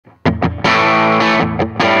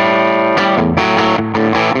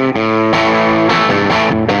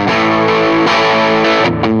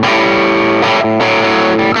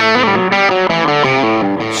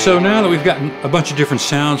So now that we've gotten a bunch of different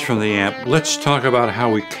sounds from the amp, let's talk about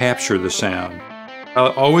how we capture the sound.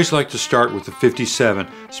 I always like to start with the 57,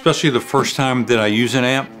 especially the first time that I use an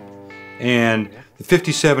amp. And the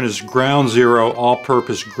 57 is ground zero,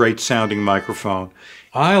 all-purpose, great sounding microphone.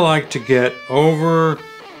 I like to get over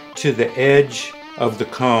to the edge of the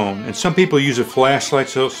cone, and some people use a flashlight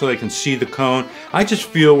so they can see the cone. I just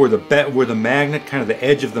feel where the magnet, kind of the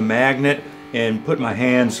edge of the magnet, and put my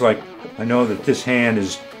hands like I know that this hand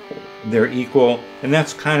is, they're equal, and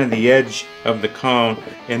that's kind of the edge of the cone,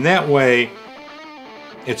 and that way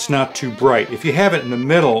it's not too bright. If you have it in the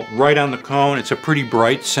middle, right on the cone, it's a pretty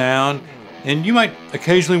bright sound, and you might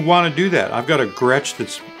occasionally want to do that. I've got a Gretsch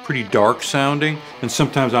that's pretty dark sounding, and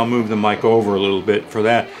sometimes I'll move the mic over a little bit for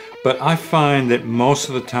that, but I find that most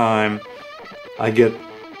of the time I get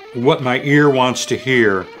what my ear wants to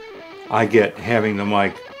hear. I get having the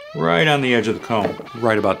mic right on the edge of the cone,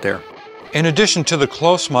 right about there. In addition to the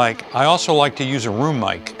close mic, I also like to use a room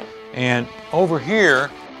mic. And over here,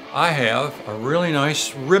 I have a really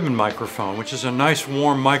nice ribbon microphone, which is a nice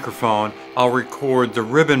warm microphone. I'll record the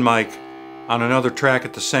ribbon mic on another track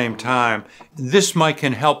at the same time. This mic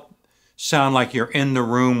can help sound like you're in the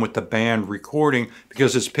room with the band recording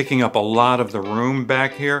because it's picking up a lot of the room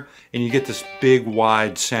back here, and you get this big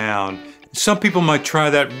wide sound. Some people might try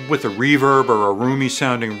that with a reverb or a roomy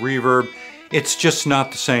sounding reverb. It's just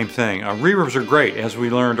not the same thing. Reverbs are great, as we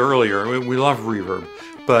learned earlier. We love reverb,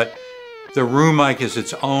 but the room mic is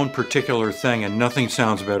its own particular thing, and nothing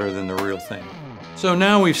sounds better than the real thing. So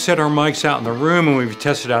now we've set our mics out in the room, and we've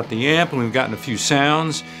tested out the amp, and we've gotten a few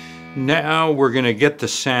sounds. Now we're gonna get the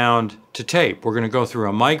sound to tape. We're gonna go through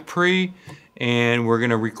a mic pre, and we're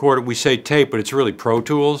gonna record it. We say tape, but it's really Pro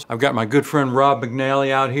Tools. I've got my good friend Rob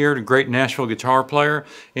McNally out here, the great Nashville guitar player,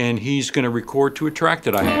 and he's gonna record to a track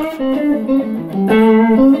that I have.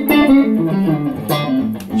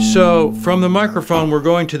 So from the microphone, we're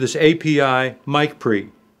going to this API mic pre,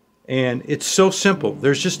 and it's so simple.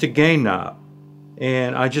 There's just a gain knob,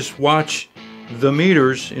 and I just watch the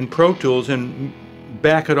meters in Pro Tools and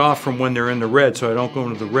back it off from when they're in the red so I don't go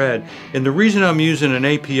into the red. And the reason I'm using an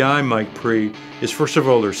API mic pre is, first of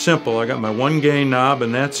all, they're simple. I got my one gain knob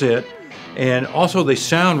and that's it. And also they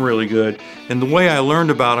sound really good. And the way I learned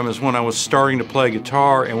about them is when I was starting to play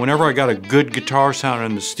guitar, and whenever I got a good guitar sound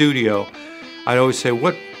in the studio, I'd always say,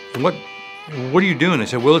 what are you doing? They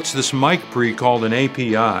said, well, it's this mic pre called an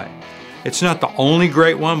API. It's not the only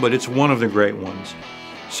great one, but it's one of the great ones.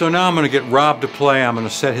 So now I'm gonna get Rob to play. I'm gonna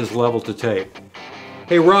set his level to tape.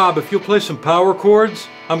 Hey Rob, if you'll play some power chords,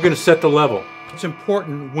 I'm gonna set the level. It's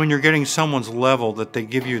important when you're getting someone's level that they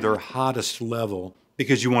give you their hottest level,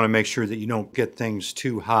 because you wanna make sure that you don't get things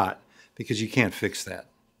too hot, because you can't fix that.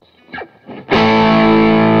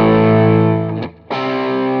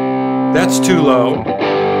 That's too low.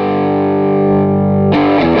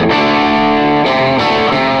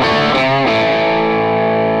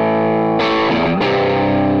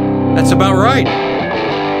 That's about right.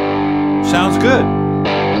 Sounds good.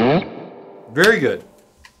 Very good.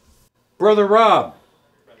 Brother Rob.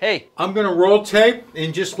 Hey. I'm gonna roll tape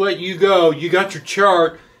and just let you go. You got your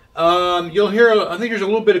chart. You'll hear, I think there's a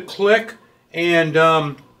little bit of click,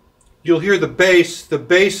 and you'll hear the bass. The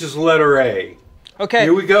bass is letter A. Okay.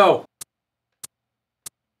 Here we go.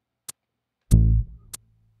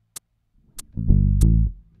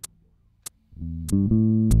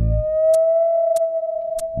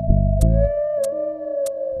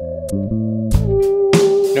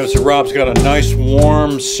 Notice that Rob's got a nice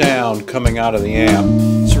warm sound coming out of the amp.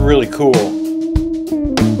 It's really cool.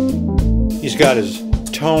 He's got his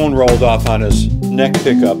tone rolled off on his neck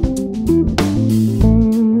pickup.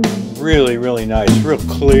 Really, really nice. Real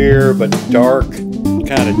clear but dark,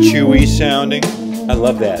 kind of chewy sounding. I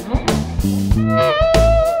love that.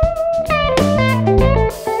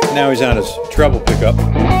 Now he's on his treble pickup.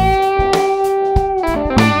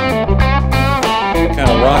 Kind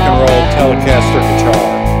of rock and roll Telecaster guitar.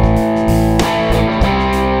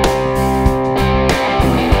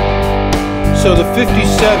 So the 57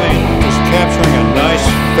 is capturing a nice,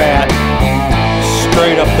 fat,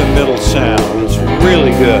 straight up the middle sound. It's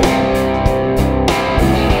really good.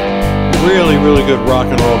 Really, really good rock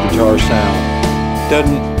and roll guitar sound.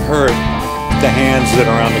 Doesn't hurt the hands that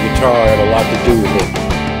are on the guitar. Have a lot to do with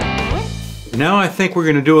it. Now I think we're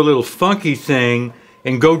going to do a little funky thing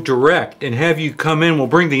and go direct and have you come in. We'll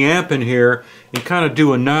bring the amp in here and kind of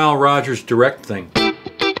do a Nile Rodgers direct thing.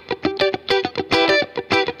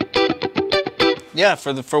 Yeah,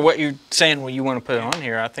 for what you're saying, what you want to put on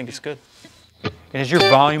here, I think it's good. And is your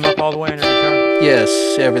volume up all the way on your guitar?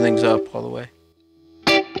 Yes, everything's up all the way.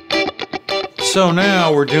 So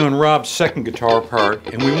now we're doing Rob's second guitar part,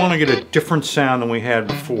 and we want to get a different sound than we had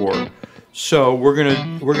before. So we're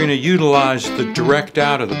gonna utilize the direct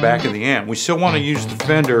out of the back of the amp. We still want to use the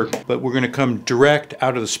Fender, but we're gonna come direct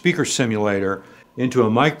out of the speaker simulator into a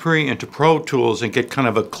mic pre, into Pro Tools, and get kind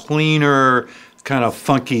of a cleaner, kind of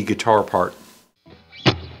funky guitar part.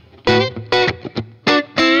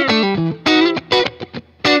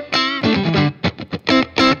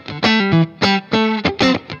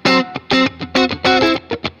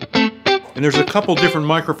 And there's a couple different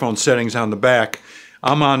microphone settings on the back.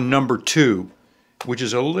 I'm on number 2, which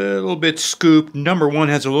is a little bit scooped. Number 1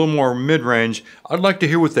 has a little more mid-range. I'd like to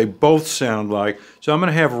hear what they both sound like. So I'm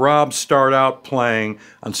going to have Rob start out playing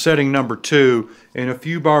on setting number 2. And a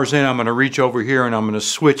few bars in, I'm going to reach over here and I'm going to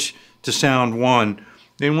switch to sound 1.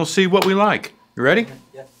 Then we'll see what we like. You ready?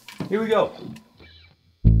 Yeah. Here we go.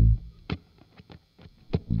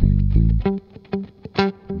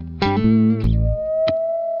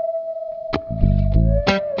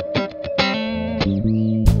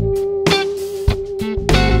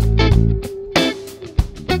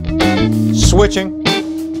 Switching.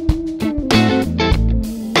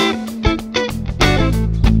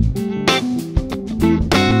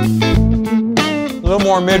 A little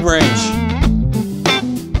more mid-range.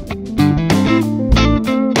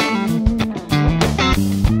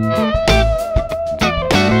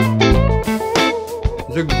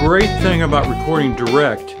 The great thing about recording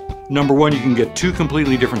direct, number 1, you can get 2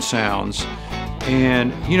 completely different sounds.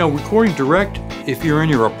 And you know, recording direct, if you're in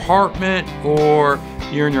your apartment or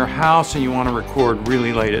you're in your house and you want to record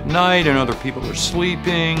really late at night and other people are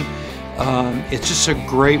sleeping, it's just a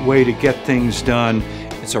great way to get things done.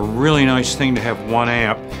 It's a really nice thing to have one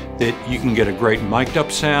amp that you can get a great mic'd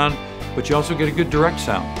up sound, but you also get a good direct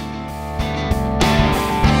sound.